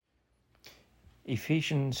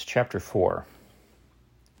Ephesians chapter 4.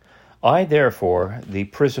 I therefore, the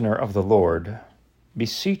prisoner of the Lord,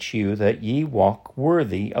 beseech you that ye walk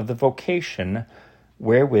worthy of the vocation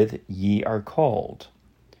wherewith ye are called,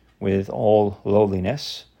 with all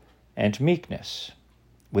lowliness and meekness,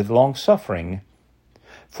 with longsuffering,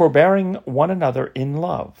 forbearing one another in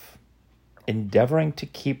love, endeavoring to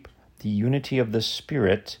keep the unity of the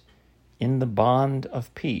Spirit in the bond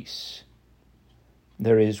of peace.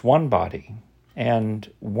 There is one body, and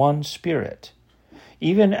one Spirit,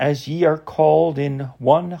 even as ye are called in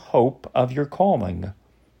one hope of your calling,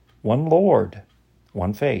 one Lord,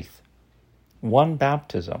 one faith, one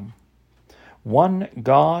baptism, one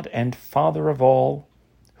God and Father of all,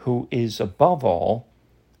 who is above all,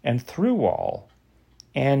 and through all,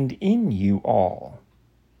 and in you all.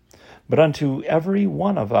 But unto every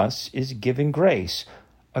one of us is given grace,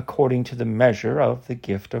 according to the measure of the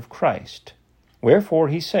gift of Christ. Wherefore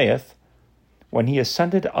he saith, when he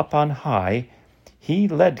ascended up on high, he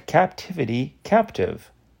led captivity captive,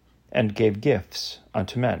 and gave gifts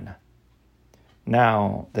unto men.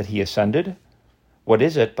 Now that he ascended, what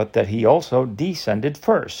is it but that he also descended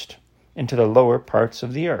first into the lower parts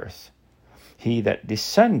of the earth? He that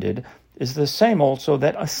descended is the same also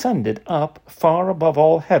that ascended up far above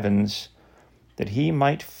all heavens, that he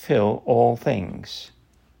might fill all things.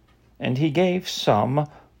 And he gave some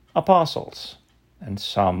apostles, and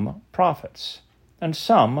some prophets, and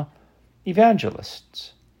some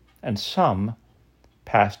evangelists, and some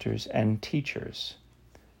pastors and teachers,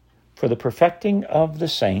 for the perfecting of the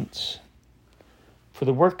saints, for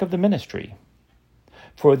the work of the ministry,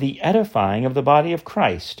 for the edifying of the body of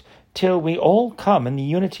Christ, till we all come in the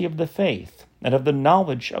unity of the faith, and of the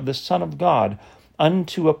knowledge of the Son of God,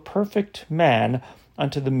 unto a perfect man,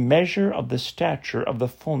 unto the measure of the stature of the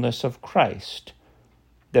fullness of Christ,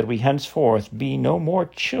 that we henceforth be no more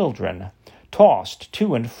children, tossed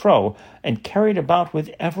to and fro, and carried about with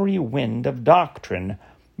every wind of doctrine,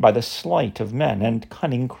 by the sleight of men and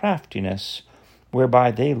cunning craftiness,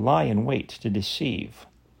 whereby they lie in wait to deceive.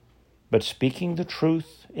 But speaking the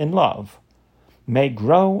truth in love, may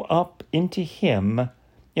grow up into him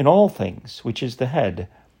in all things, which is the head,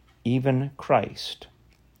 even Christ,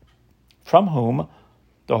 from whom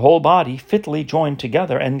the whole body fitly joined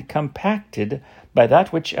together and compacted by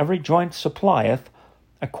that which every joint supplieth,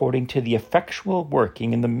 according to the effectual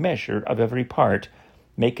working in the measure of every part,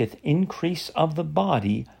 maketh increase of the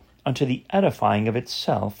body unto the edifying of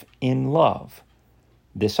itself in love.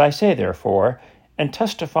 This I say therefore, and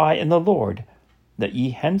testify in the Lord, that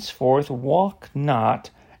ye henceforth walk not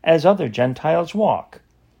as other Gentiles walk,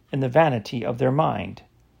 in the vanity of their mind,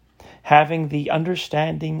 having the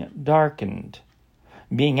understanding darkened,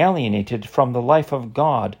 being alienated from the life of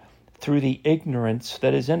God through the ignorance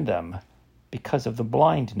that is in them, because of the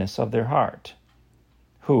blindness of their heart,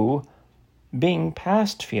 who, being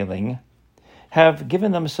past feeling, have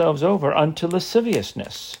given themselves over unto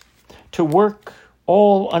lasciviousness, to work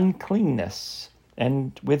all uncleanness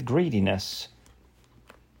and with greediness.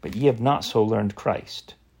 But ye have not so learned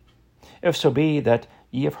Christ, if so be that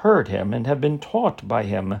ye have heard him and have been taught by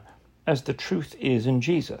him, as the truth is in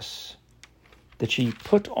Jesus, that ye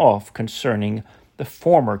put off concerning the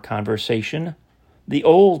former conversation the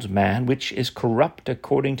old man which is corrupt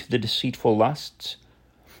according to the deceitful lusts,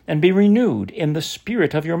 and be renewed in the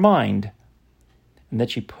spirit of your mind, and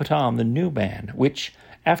that ye put on the new man, which,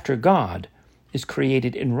 after God, is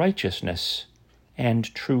created in righteousness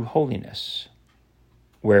and true holiness.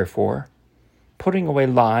 Wherefore, putting away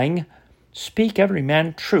lying, speak every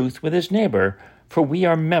man truth with his neighbor, for we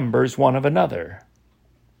are members one of another.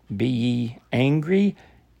 Be ye angry,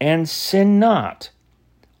 and sin not.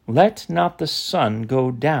 Let not the sun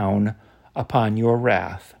go down upon your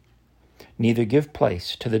wrath, neither give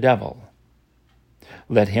place to the devil.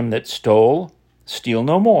 Let him that stole steal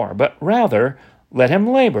no more, but rather let him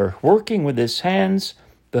labor, working with his hands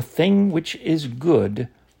the thing which is good,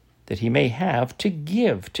 that he may have to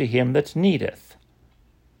give to him that needeth.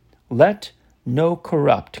 Let no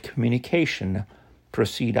corrupt communication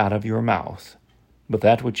proceed out of your mouth, but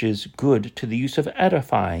that which is good to the use of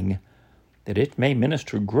edifying, that it may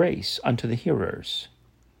minister grace unto the hearers.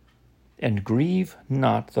 And grieve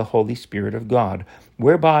not the Holy Spirit of God,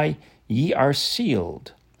 whereby ye are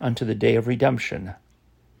sealed unto the day of redemption.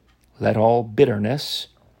 Let all bitterness,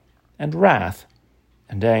 and wrath,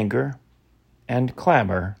 and anger, and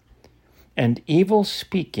clamor, and evil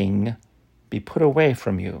speaking be put away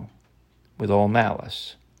from you, with all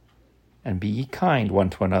malice. And be ye kind one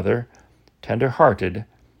to another, tender-hearted,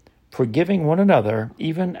 forgiving one another,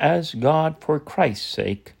 even as God for Christ's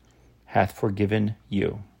sake hath forgiven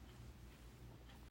you.